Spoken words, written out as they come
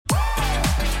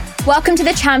Welcome to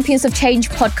the Champions of Change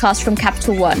podcast from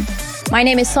Capital One. My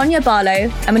name is Sonia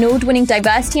Barlow. I'm an award-winning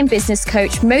diversity and business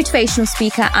coach, motivational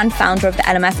speaker, and founder of the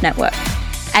LMF Network.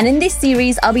 And in this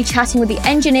series, I'll be chatting with the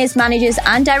engineers, managers,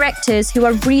 and directors who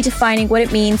are redefining what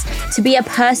it means to be a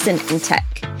person in tech.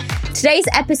 Today's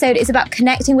episode is about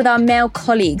connecting with our male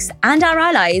colleagues and our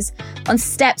allies on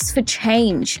steps for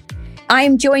change. I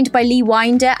am joined by Lee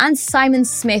Winder and Simon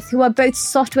Smith, who are both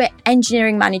software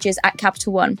engineering managers at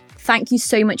Capital One. Thank you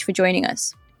so much for joining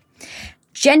us.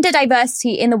 Gender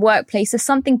diversity in the workplace is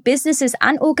something businesses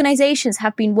and organizations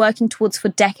have been working towards for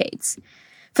decades.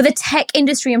 For the tech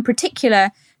industry in particular,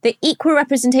 the equal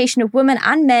representation of women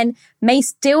and men may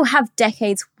still have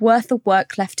decades worth of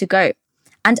work left to go.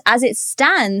 And as it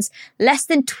stands, less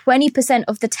than 20%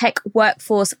 of the tech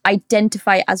workforce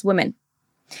identify as women.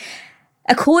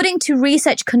 According to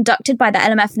research conducted by the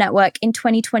LMF Network in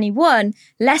 2021,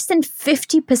 less than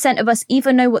 50% of us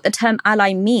even know what the term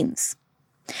ally means.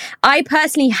 I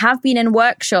personally have been in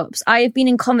workshops. I have been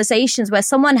in conversations where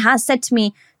someone has said to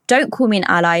me, "Don't call me an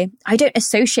ally. I don't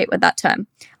associate with that term.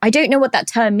 I don't know what that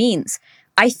term means.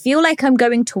 I feel like I'm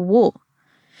going to war."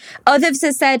 Others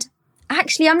have said,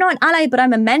 "Actually, I'm not an ally, but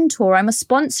I'm a mentor. I'm a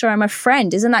sponsor. I'm a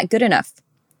friend. Isn't that good enough?"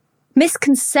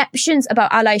 Misconceptions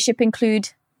about allyship include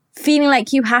feeling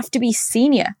like you have to be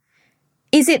senior.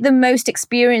 Is it the most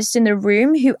experienced in the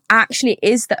room who actually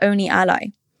is the only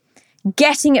ally?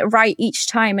 Getting it right each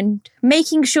time and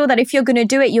making sure that if you're going to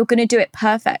do it, you're going to do it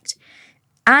perfect.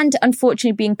 And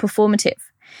unfortunately, being performative.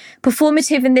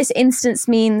 Performative in this instance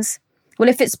means, well,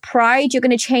 if it's pride, you're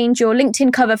going to change your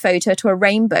LinkedIn cover photo to a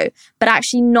rainbow, but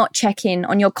actually not check in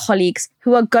on your colleagues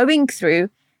who are going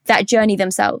through that journey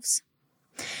themselves.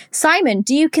 Simon,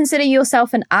 do you consider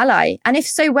yourself an ally? And if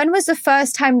so, when was the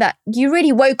first time that you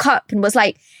really woke up and was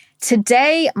like,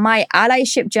 today my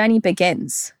allyship journey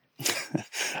begins?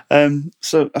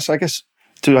 So I guess,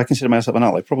 do I consider myself an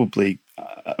ally? Probably,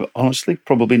 honestly,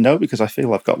 probably no, because I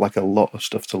feel I've got like a lot of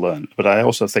stuff to learn. But I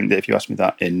also think that if you ask me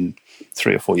that in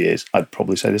 3 or 4 years, I'd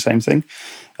probably say the same thing.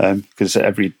 Because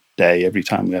every day, every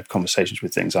time we have conversations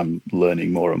with things, I'm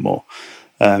learning more and more.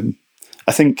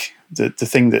 I think the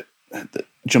thing that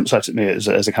jumps out at me as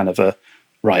a kind of a,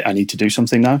 right, I need to do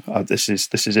something now. This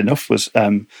is enough. Was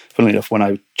funnily enough, when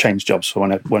I changed jobs, so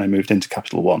when I moved into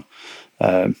Capital One,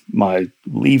 my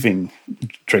leaving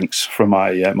drinks from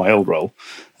my old role.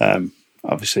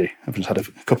 Obviously, everyone's had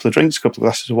a couple of drinks, a couple of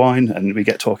glasses of wine, and we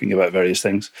get talking about various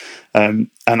things. And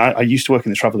I used to work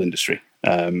in the travel industry,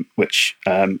 which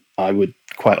I would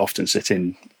quite often sit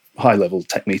in high-level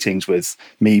tech meetings with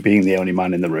me being the only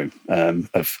man in the room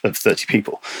of 30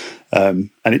 people.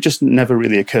 And it just never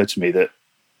really occurred to me that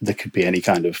there could be any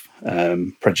kind of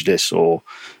prejudice or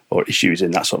issues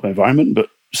in that sort of environment. But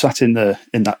sat in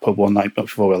that pub one night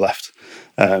before we left,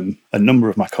 a number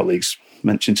of my colleagues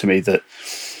mentioned to me that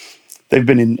they've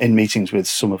been in meetings with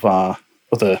some of our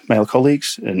other male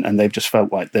colleagues, and they've just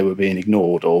felt like they were being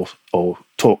ignored or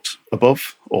talked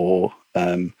above, or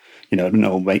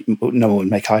no one would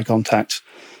make eye contact,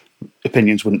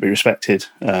 opinions wouldn't be respected,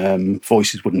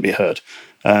 voices wouldn't be heard,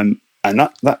 and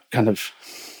that kind of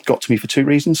got to me for 2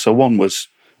 reasons. So one was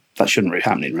that shouldn't be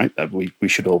happening, right? We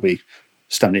should all be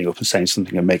standing up and saying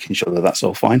something and making sure that that's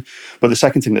all fine. But the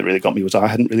second thing that really got me was I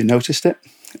hadn't really noticed it,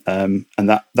 and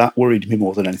that worried me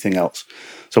more than anything else.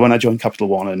 So when I joined Capital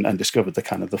One and discovered the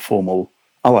kind of the formal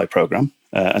ally program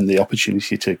and the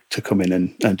opportunity to come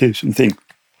in and do something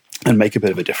and make a bit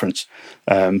of a difference,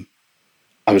 I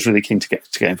was really keen to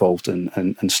get involved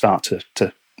and start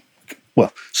to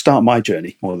start my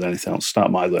journey more than anything else, start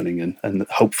my learning and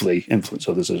hopefully influence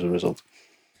others as a result.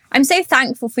 I'm so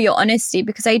thankful for your honesty,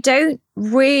 because I don't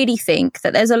really think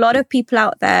that there's a lot of people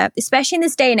out there, especially in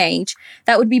this day and age,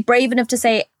 that would be brave enough to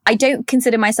say, I don't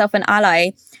consider myself an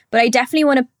ally. But I definitely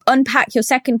want to unpack your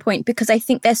second point, because I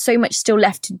think there's so much still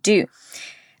left to do.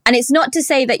 And it's not to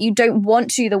say that you don't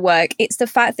want to do the work. It's the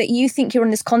fact that you think you're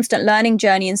on this constant learning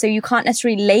journey. And so you can't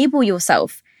necessarily label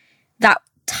yourself that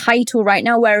title right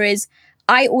now. Whereas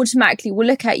I automatically will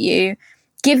look at you,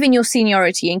 given your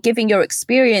seniority and given your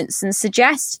experience, and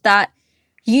suggest that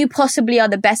you possibly are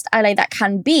the best ally that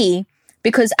can be,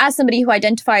 because as somebody who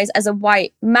identifies as a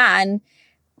white man,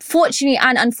 fortunately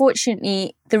and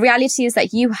unfortunately, the reality is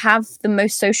that you have the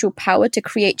most social power to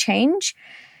create change.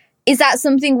 Is that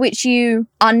something which you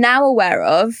are now aware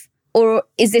of, or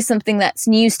is this something that's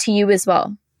news to you as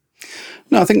well?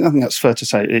 No, I think that's fair to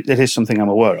say. It is something I'm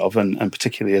aware of, and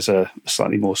particularly as a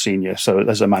slightly more senior. So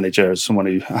as a manager, as someone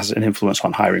who has an influence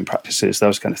on hiring practices,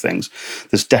 those kind of things,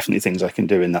 there's definitely things I can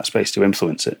do in that space to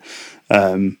influence it.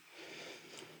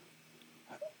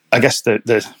 I guess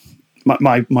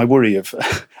my worry of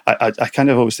I kind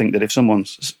of always think that if someone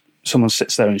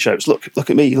sits there and shouts, look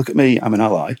at me, I'm an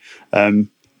ally,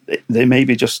 they may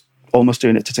be just almost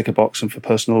doing it to tick a box and for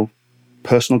personal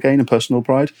gain and personal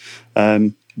pride.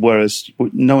 Whereas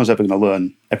no one's ever going to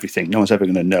learn everything. No one's ever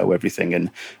going to know everything. And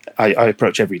I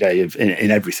approach every day in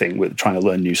everything with trying to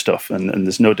learn new stuff. And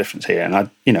there's no difference here. And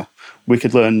we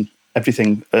could learn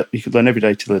everything. You could learn every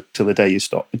day till the day you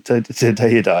stop, till the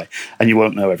day you die, and you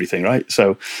won't know everything, right?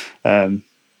 So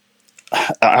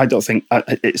I don't think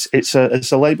it's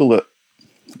a label that.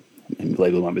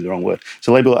 Label might be the wrong word. It's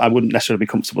a label that I wouldn't necessarily be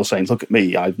comfortable saying, look at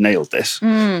me, I've nailed this,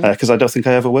 because I don't think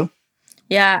I ever will.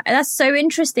 Yeah, that's so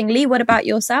interesting. Lee, what about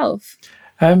yourself?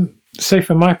 So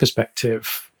from my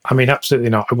perspective, I mean, absolutely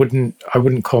not. I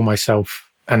wouldn't call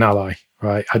myself an ally,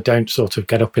 right? I don't sort of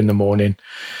get up in the morning,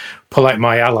 pull out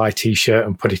my ally t-shirt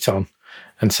and put it on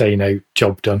and say,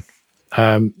 job done.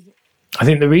 I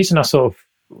think the reason I sort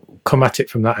of come at it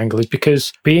from that angle is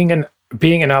because being an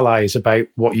ally is about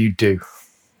what you do,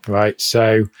 right?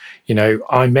 So,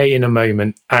 I may in a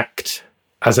moment act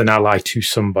as an ally to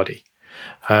somebody.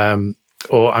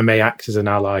 Or I may act as an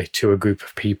ally to a group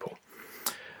of people.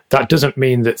 That doesn't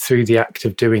mean that through the act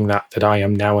of doing that I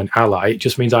am now an ally. It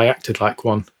just means I acted like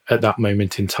one at that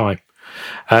moment in time.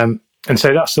 And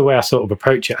so that's the way I sort of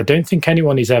approach it. I don't think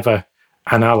anyone is ever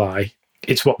an ally.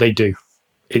 It's what they do.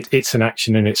 It's an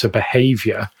action and it's a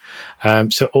behaviour.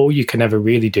 So all you can ever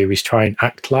really do is try and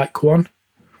act like one,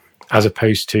 as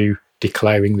opposed to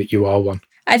declaring that you are one.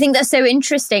 I think that's so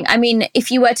interesting. I mean,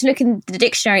 if you were to look in the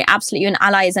dictionary, absolutely, an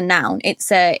ally is a noun.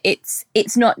 It's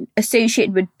not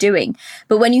associated with doing.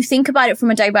 But when you think about it from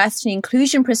a diversity and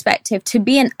inclusion perspective, to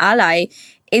be an ally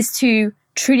is to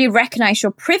truly recognize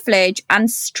your privilege and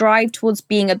strive towards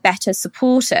being a better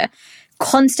supporter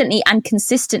constantly and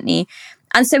consistently.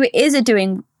 And so it is a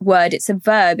doing word. It's a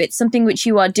verb. It's something which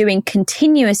you are doing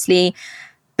continuously.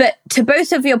 But to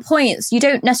both of your points, you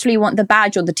don't necessarily want the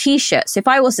badge or the t-shirt. So if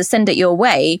I was to send it your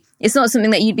way, it's not something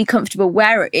that you'd be comfortable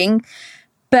wearing.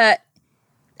 But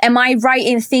am I right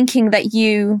in thinking that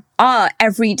you are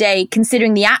every day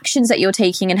considering the actions that you're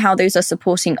taking and how those are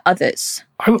supporting others?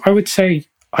 I would say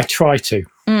I try to,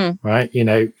 right?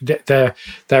 There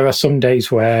are some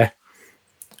days where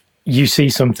you see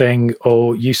something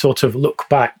or you sort of look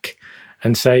back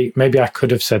and say, maybe I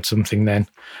could have said something then.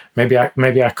 Maybe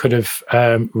I could have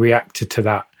reacted to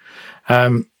that.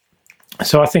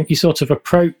 So I think you sort of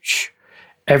approach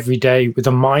every day with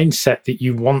a mindset that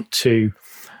you want to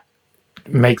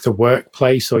make the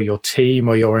workplace or your team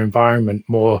or your environment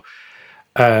more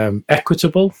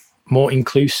equitable, more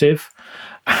inclusive.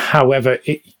 However,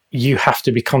 you have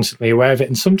to be constantly aware of it.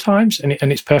 And sometimes, and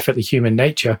it's perfectly human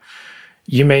nature,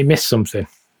 you may miss something.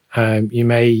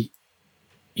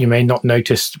 You may not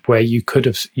notice where you could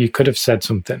have said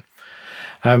something.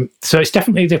 So it's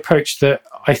definitely the approach that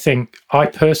I think I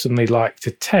personally like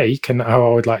to take and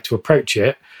how I would like to approach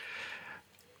it.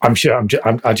 I'm sure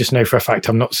I just know for a fact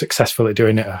I'm not successful at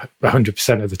doing it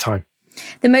 100% of the time.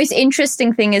 The most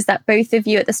interesting thing is that both of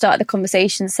you at the start of the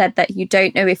conversation said that you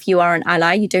don't know if you are an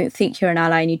ally, you don't think you're an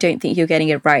ally, and you don't think you're getting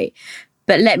it right.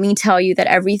 But let me tell you that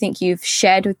everything you've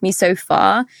shared with me so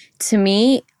far, to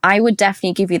me, I would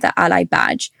definitely give you the ally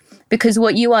badge. Because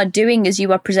what you are doing is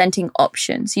you are presenting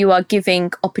options, you are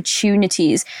giving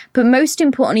opportunities, but most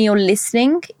importantly, you're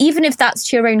listening, even if that's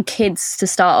to your own kids to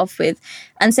start off with,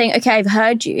 and saying, okay, I've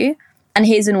heard you, and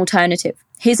here's an alternative.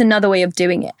 Here's another way of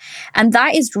doing it. And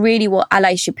that is really what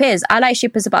allyship is.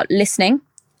 Allyship is about listening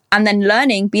and then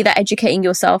learning, be that educating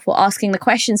yourself or asking the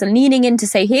questions and leaning in to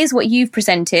say, here's what you've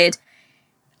presented.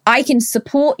 I can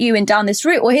support you in down this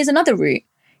route, or here's another route.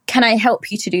 Can I help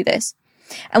you to do this?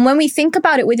 And when we think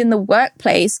about it within the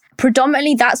workplace,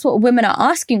 predominantly that's what women are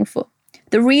asking for.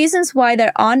 The reasons why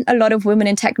there aren't a lot of women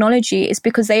in technology is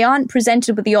because they aren't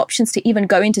presented with the options to even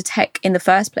go into tech in the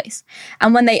first place.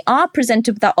 And when they are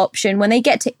presented with that option, when they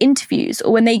get to interviews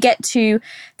or when they get to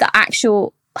the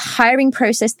actual hiring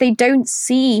process, they don't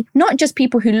see not just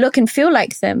people who look and feel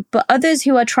like them, but others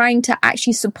who are trying to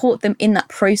actually support them in that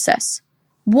process.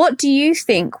 What do you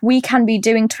think we can be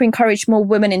doing to encourage more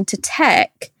women into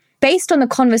tech based on the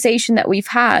conversation that we've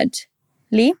had?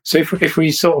 Lee? So if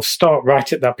we sort of start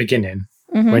right at that beginning,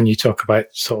 when you talk about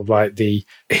sort of like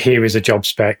here is a job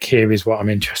spec, here is what I'm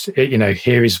interested in,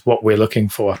 here is what we're looking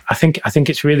for. I think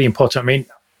it's really important. I mean,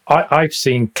 I've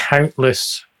seen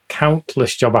countless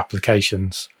job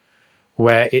applications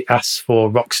where it asks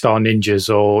for rockstar ninjas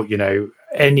or,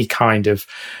 any kind of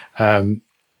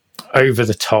over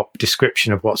the top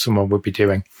description of what someone would be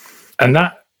doing. And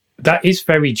that is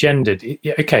very gendered.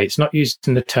 Okay, it's not used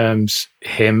in the terms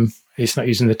him, it's not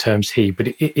using the terms he, but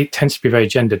it tends to be very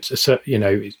gendered. So,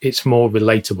 it's more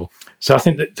relatable. So I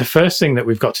think that the first thing that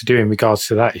we've got to do in regards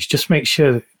to that is just make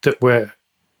sure that we're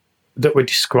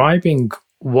describing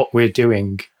what we're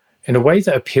doing in a way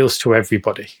that appeals to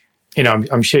everybody.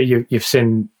 I'm sure you've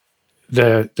seen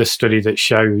the study that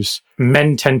shows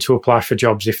men tend to apply for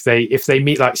jobs if they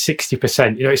meet like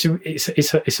 60%.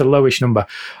 It's a lowish number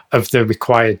of the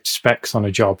required specs on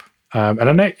a job. And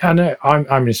I know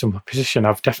I'm in a similar position.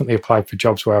 I've definitely applied for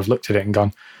jobs where I've looked at it and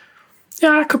gone,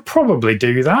 yeah, I could probably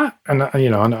do that, and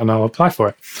I'll apply for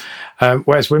it.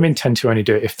 Whereas women tend to only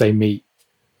do it if they meet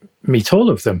all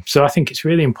of them. So I think it's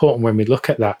really important when we look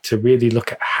at that to really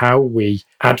look at how we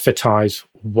advertise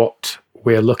what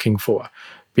we're looking for,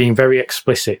 being very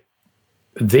explicit.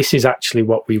 This is actually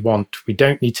what we want. We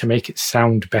don't need to make it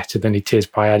sound better than it is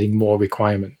by adding more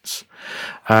requirements.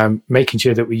 Making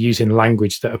sure that we're using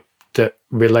language that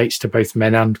relates to both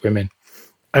men and women.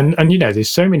 And there's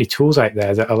so many tools out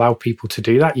there that allow people to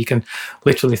do that. You can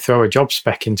literally throw a job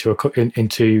spec into a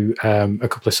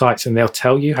couple of sites and they'll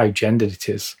tell you how gendered it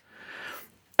is.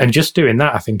 And just doing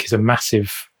that, I think, is a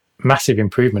massive, massive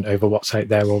improvement over what's out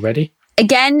there already.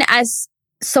 Again, as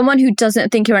someone who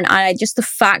doesn't think you're an ally, just the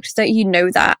fact that you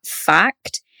know that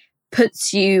fact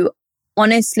puts you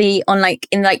honestly on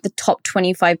in the top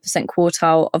 25%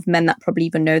 quartile of men that probably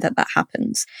even know that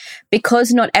happens,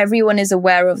 because not everyone is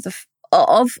aware of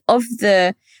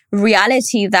the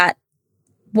reality that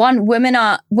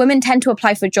women tend to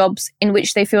apply for jobs in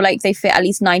which they feel like they fit at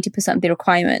least 90% of the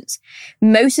requirements.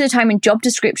 Most of the time in job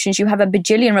descriptions, you have a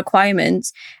bajillion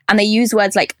requirements and they use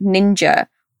words like ninja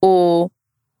or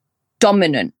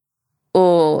dominant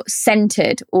or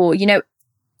centered or,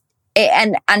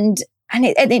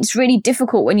 it's really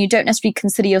difficult when you don't necessarily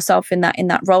consider yourself in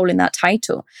that role, in that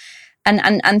title.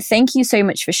 And thank you so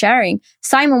much for sharing.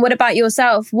 Simon, what about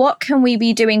yourself? What can we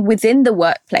be doing within the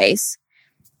workplace?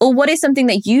 Or what is something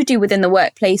that you do within the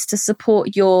workplace to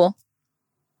support your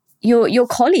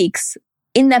colleagues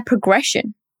in their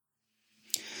progression?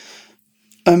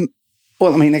 Well,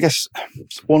 I mean, I guess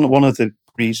one of the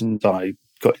reasons I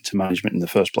got into management in the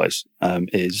first place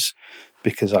is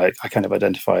because I kind of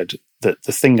identified that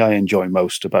the thing I enjoy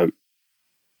most about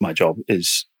my job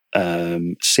is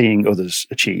seeing others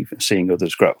achieve and seeing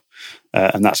others grow.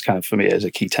 And that's kind of, for me, as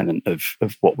a key tenet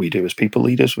of what we do as people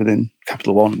leaders within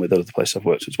Capital One and with other places I've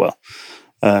worked as well.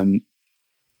 And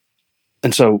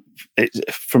so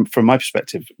from my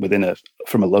perspective, with a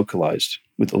localized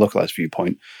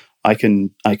viewpoint, I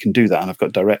can do that. And I've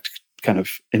got direct kind of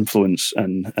influence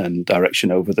and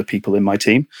direction over the people in my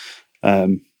team.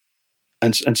 And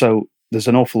so there's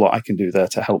an awful lot I can do there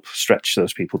to help stretch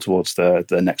those people towards their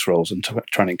next roles and to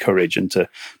try and encourage and to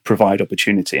provide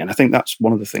opportunity. And I think that's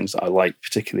one of the things that I like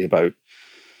particularly about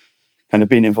kind of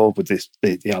being involved with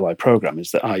the Ally program,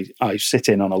 is that I sit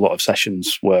in on a lot of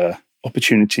sessions where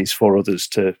opportunities for others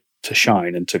to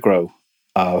shine and to grow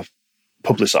are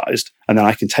publicized, and then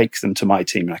I can take them to my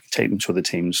team and I can take them to other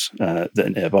teams that are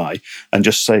nearby and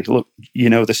just say, look,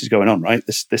 this is going on, right?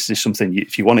 This is something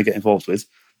if you want to get involved with,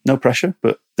 no pressure,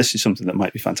 but this is something that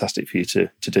might be fantastic for you to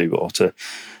do, or to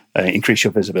increase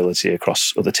your visibility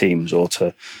across other teams, or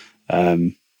to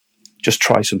just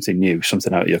try something new,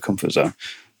 something out of your comfort zone.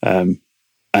 And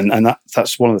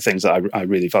that's one of the things that I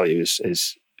really value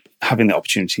is having the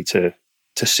opportunity to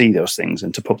see those things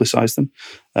and to publicize them.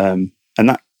 And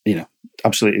that,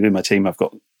 absolutely with my team, I've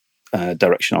got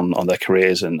direction on their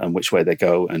careers and which way they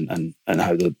go and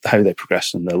how they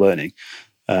progress and their learning.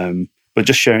 But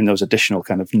just sharing those additional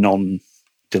kind of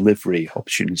non-delivery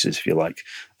opportunities, if you like,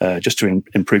 just to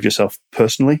improve yourself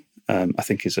personally, I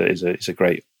think is a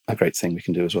great thing we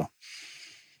can do as well.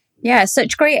 Yeah,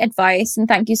 such great advice. And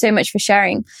thank you so much for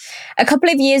sharing. A couple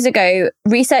of years ago,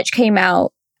 research came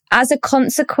out. As a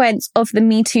consequence of the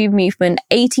Me Too movement,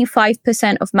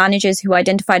 85% of managers who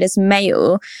identified as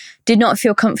male did not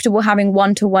feel comfortable having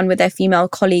one-to-one with their female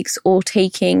colleagues or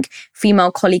taking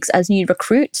female colleagues as new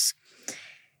recruits.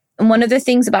 And one of the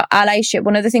things about allyship,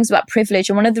 one of the things about privilege,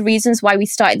 and one of the reasons why we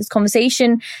started this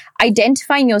conversation,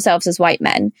 identifying yourselves as white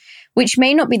men, which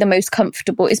may not be the most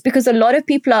comfortable, is because a lot of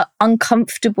people are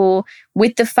uncomfortable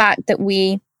with the fact that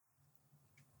we,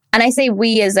 and I say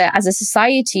we as a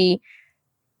society,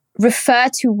 refer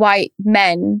to white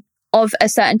men of a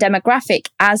certain demographic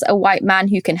as a white man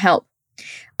who can help.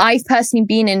 I've personally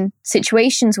been in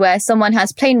situations where someone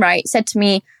has plain right said to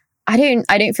me, I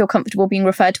don't feel comfortable being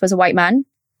referred to as a white man.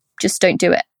 Just don't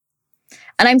do it.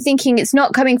 And I'm thinking it's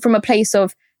not coming from a place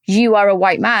of you are a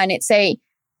white man. It's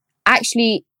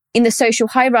actually in the social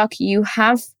hierarchy, you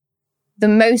have the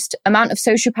most amount of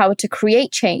social power to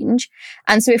create change.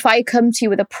 And so if I come to you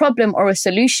with a problem or a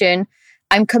solution,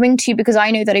 I'm coming to you because I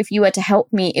know that if you were to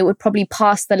help me, it would probably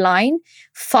pass the line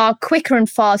far quicker and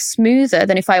far smoother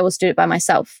than if I was to do it by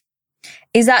myself.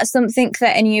 Is that something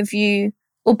that any of you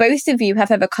or both of you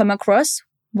have ever come across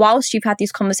whilst you've had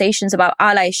these conversations about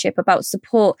allyship, about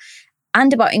support,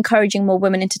 and about encouraging more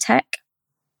women into tech?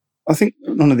 I think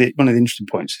one of the interesting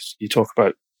points is you talk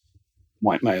about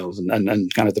white males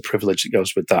and kind of the privilege that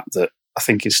goes with that I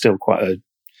think is still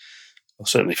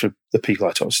certainly for the people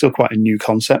I talk, still quite a new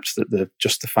concept, that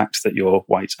just the fact that you're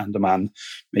white and a man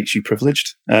makes you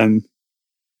privileged. And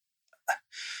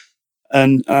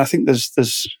I think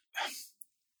there's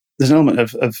an element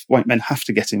of white men have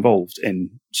to get involved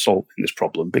in solving this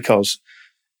problem, because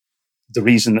the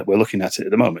reason that we're looking at it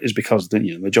at the moment is because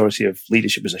the majority of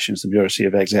leadership positions, the majority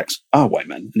of execs are white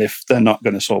men, and if they're not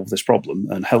going to solve this problem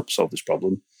and help solve this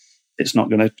problem, it's not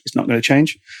going to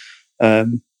change.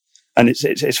 And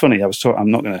it's funny.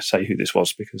 I'm not going to say who this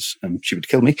was because she would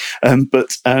kill me.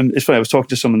 But it's funny. I was talking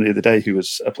to someone the other day who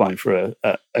was applying for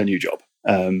a new job,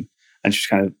 and she was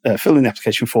kind of filling the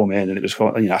application form in, and it was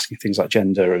asking things like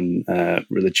gender and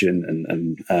religion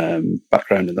and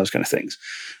background and those kind of things.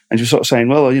 And she was sort of saying,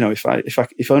 well,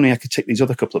 if only I could tick these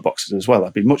other couple of boxes as well,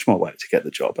 I'd be much more likely to get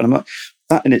the job. And I'm like,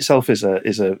 that in itself is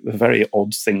a very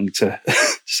odd thing to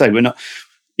say. We're not,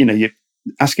 you're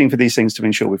asking for these things to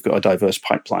ensure we've got a diverse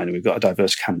pipeline and we've got a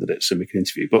diverse candidates and we can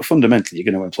interview. But fundamentally,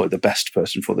 you're going to employ the best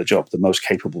person for the job, the most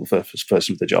capable person for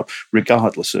the job,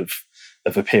 regardless of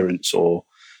appearance or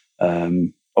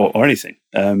anything.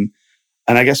 And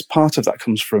I guess part of that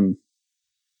comes from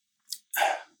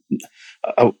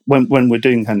when we're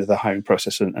doing kind of the hiring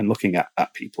process and looking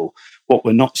at people, what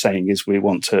we're not saying is we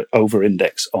want to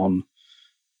over-index on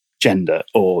gender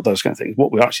or those kind of things.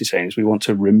 What we're actually saying is we want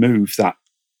to remove that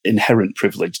inherent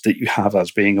privilege that you have as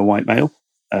being a white male,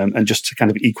 and just to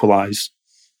kind of equalize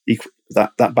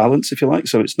that balance, if you like.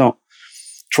 So it's not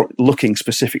looking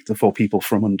specifically for people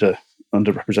from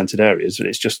underrepresented areas.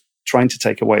 It's just trying to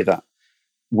take away that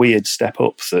weird step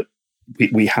up that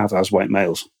we have as white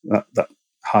males, that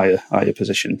higher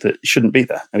position that shouldn't be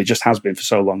there. And it just has been for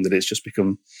so long that it's just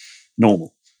become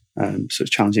normal. So it's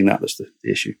challenging that's the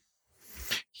issue.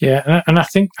 Yeah, and I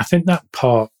think that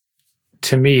part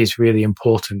to me is really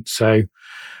important. So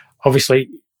obviously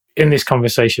in this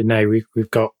conversation now,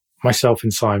 we've got myself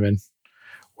and Simon.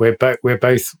 We're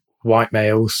both white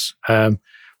males,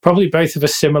 probably both of a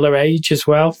similar age as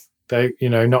well, though,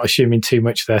 not assuming too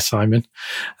much there, Simon.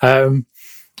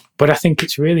 But I think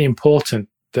it's really important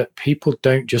that people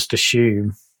don't just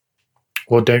assume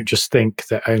or don't just think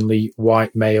that only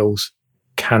white males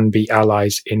can be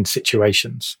allies in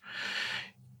situations.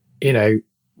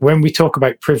 When we talk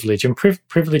about privilege, and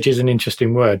privilege is an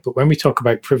interesting word, but when we talk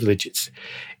about privilege,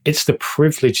 it's the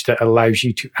privilege that allows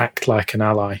you to act like an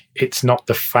ally. It's not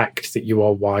the fact that you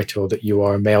are white or that you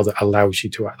are a male that allows you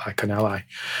to act like an ally.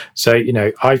 So,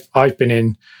 I've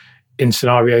been in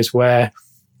scenarios where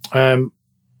I'm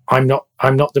not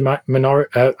the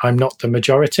minority. I'm not the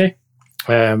majority.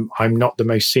 I'm not the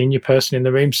most senior person in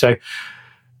the room. So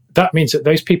that means that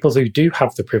those people who do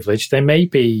have the privilege, they may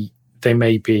be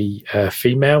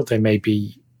female, they may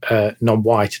be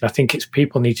non-white. And I think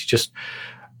people need to just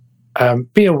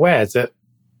be aware that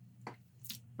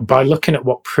by looking at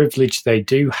what privilege they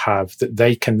do have, that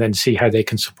they can then see how they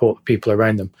can support the people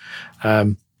around them.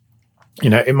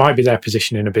 It might be their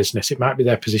position in a business, it might be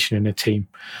their position in a team.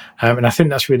 And I think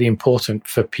that's really important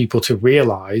for people to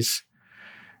realise,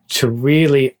 to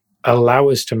really allow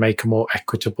us to make a more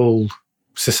equitable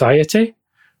society,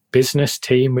 business,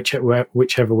 team,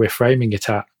 whichever we're framing it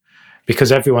at,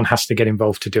 because everyone has to get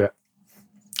involved to do it.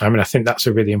 I think that's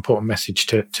a really important message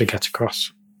to get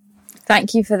across.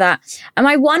 Thank you for that. And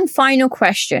my one final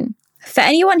question, for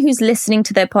anyone who's listening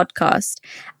to their podcast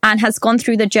and has gone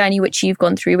through the journey which you've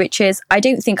gone through, which is, I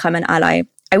don't think I'm an ally.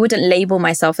 I wouldn't label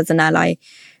myself as an ally,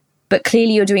 but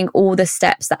clearly you're doing all the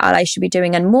steps that allies should be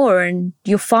doing and more, and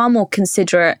you're far more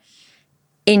considerate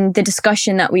in the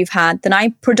discussion that we've had than I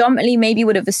predominantly maybe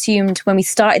would have assumed when we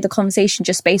started the conversation,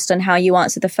 just based on how you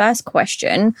answered the first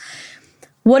question.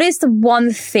 What is the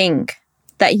one thing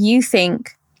that you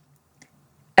think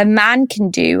a man can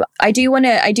do? I do want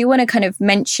to kind of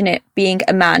mention it being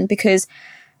a man, because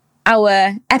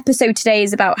our episode today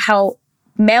is about how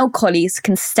male colleagues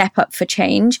can step up for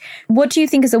change. What do you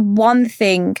think is the one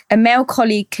thing a male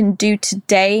colleague can do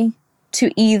today to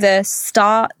either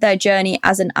start their journey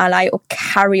as an ally or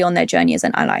carry on their journey as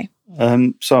an ally?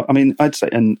 I'd say,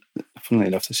 and funnily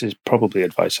enough, this is probably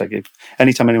advice I give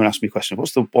anytime anyone asks me a question,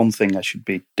 what's the one thing I should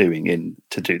be doing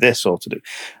to do this or to do?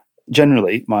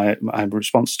 generally, my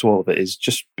response to all of it is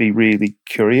just be really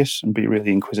curious and be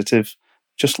really inquisitive.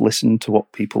 Just listen to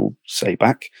what people say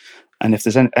back. And if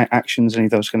there's any actions, any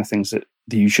of those kind of things that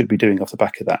you should be doing off the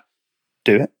back of that,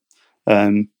 do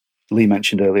it. Lee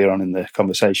mentioned earlier on in the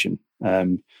conversation,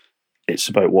 it's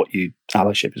about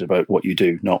allyship is about what you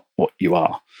do, not what you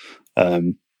are.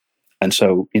 And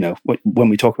so, when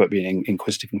we talk about being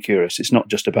inquisitive and curious, it's not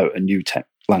just about a new tech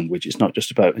language. It's not just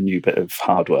about a new bit of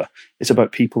hardware. It's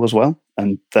about people as well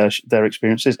and their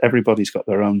experiences. Everybody's got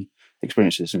their own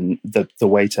experiences, and the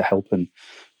way to help and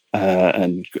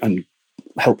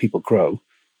help people grow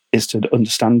is to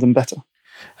understand them better.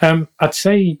 I'd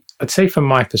say from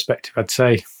my perspective,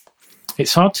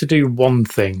 it's hard to do one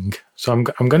thing. So I'm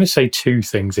going to say two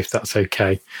things, if that's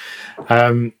okay.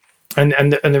 And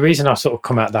the reason I sort of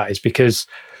come at that is because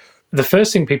the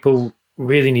first thing people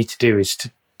really need to do is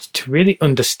to really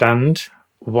understand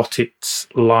what it's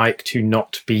like to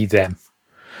not be them,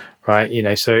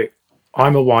 right? So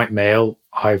I'm a white male.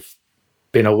 I've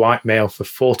been a white male for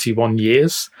 41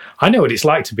 years. I know what it's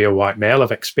like to be a white male.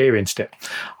 I've experienced it.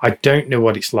 I don't know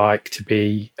what it's like to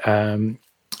be a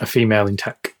female in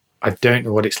tech. I don't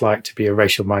know what it's like to be a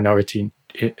racial minority,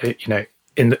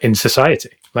 in society,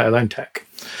 let alone tech.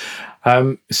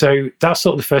 So that's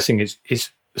sort of the first thing is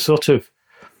sort of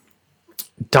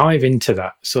dive into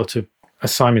that sort of,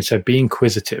 as Simon said, be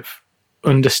inquisitive,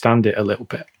 understand it a little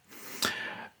bit.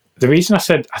 The reason I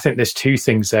said I think there's two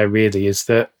things there really is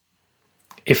that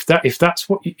if that's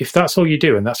all you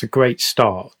do, and that's a great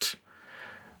start,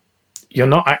 you're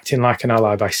not acting like an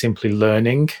ally by simply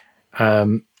learning.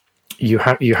 You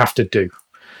have to do.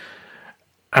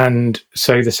 And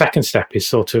so the second step is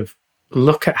sort of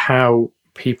look at how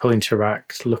people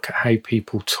interact, look at how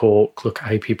people talk, look at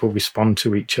how people respond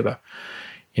to each other.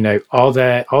 Are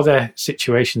there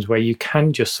situations where you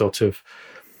can just sort of,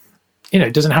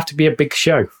 it doesn't have to be a big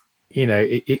show.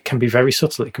 It can be very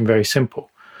subtle, it can be very simple.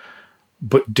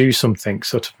 But do something,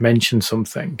 sort of mention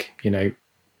something,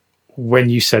 when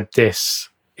you said this,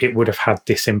 it would have had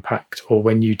this impact, or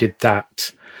when you did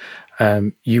that,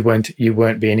 you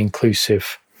weren't being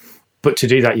inclusive. But to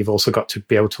do that, you've also got to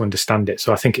be able to understand it.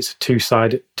 So I think it's a two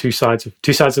sides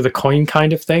of the coin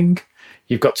kind of thing.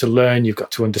 You've got to learn, you've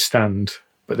got to understand,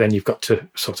 but then you've got to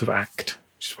sort of act.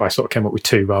 Which is why I sort of came up with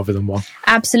two rather than one.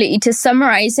 Absolutely. To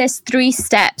summarize, there's 3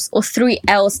 steps or 3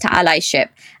 L's to allyship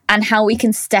and how we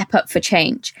can step up for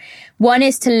change. 1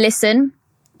 is to listen.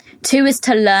 2 is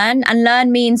to learn, and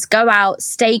learn means go out,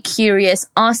 stay curious,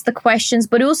 ask the questions,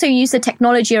 but also use the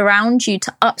technology around you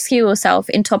to upskill yourself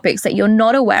in topics that you're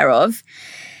not aware of.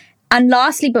 And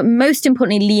lastly, but most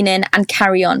importantly, lean in and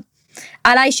carry on.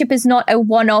 Allyship is not a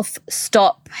one-off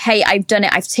stop. Hey, I've done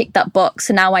it. I've ticked that box,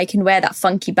 and now I can wear that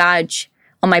funky badge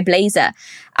on my blazer.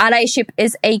 Allyship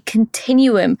is a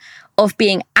continuum of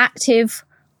being active,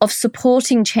 of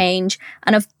supporting change,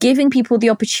 and of giving people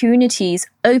the opportunities,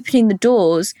 opening the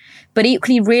doors, but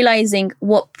equally realizing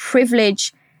what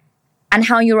privilege and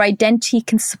how your identity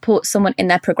can support someone in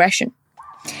their progression.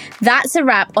 That's a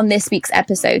wrap on this week's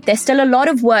episode. There's still a lot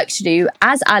of work to do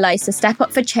as allies to step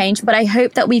up for change, but I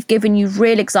hope that we've given you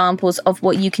real examples of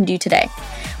what you can do today.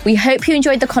 We hope you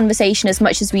enjoyed the conversation as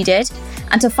much as we did.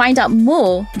 And to find out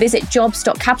more, visit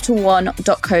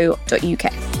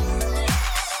jobs.capitalone.co.uk.